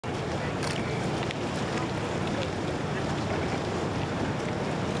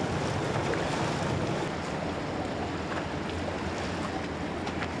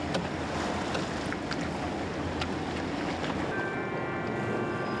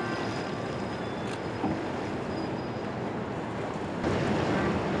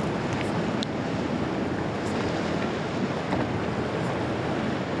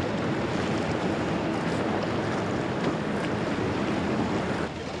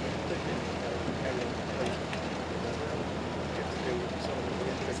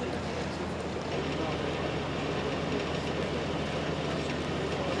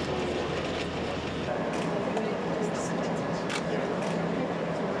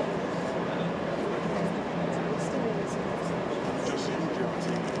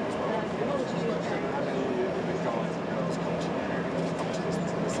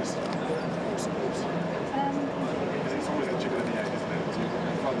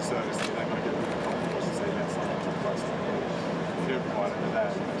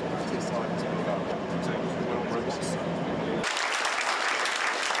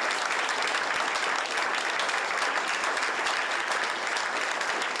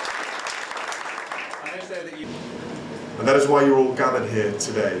And that is why you're all gathered here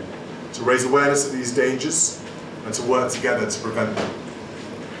today, to raise awareness of these dangers and to work together to prevent them.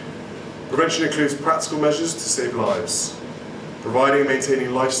 Prevention includes practical measures to save lives, providing and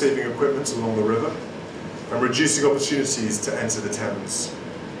maintaining life-saving equipment along the river, and reducing opportunities to enter the Thames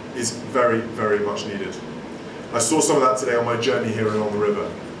is very, very much needed. I saw some of that today on my journey here along the river.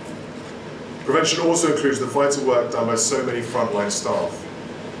 Prevention also includes the vital work done by so many frontline staff.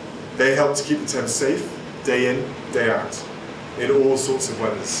 They help to keep the Thames safe, day in, day out, in all sorts of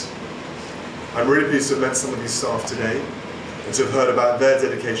weathers. I'm really pleased to have met some of these staff today and to have heard about their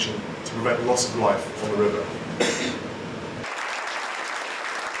dedication to prevent loss of life on the river.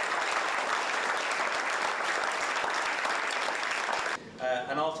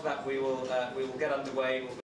 And after that we will get underway.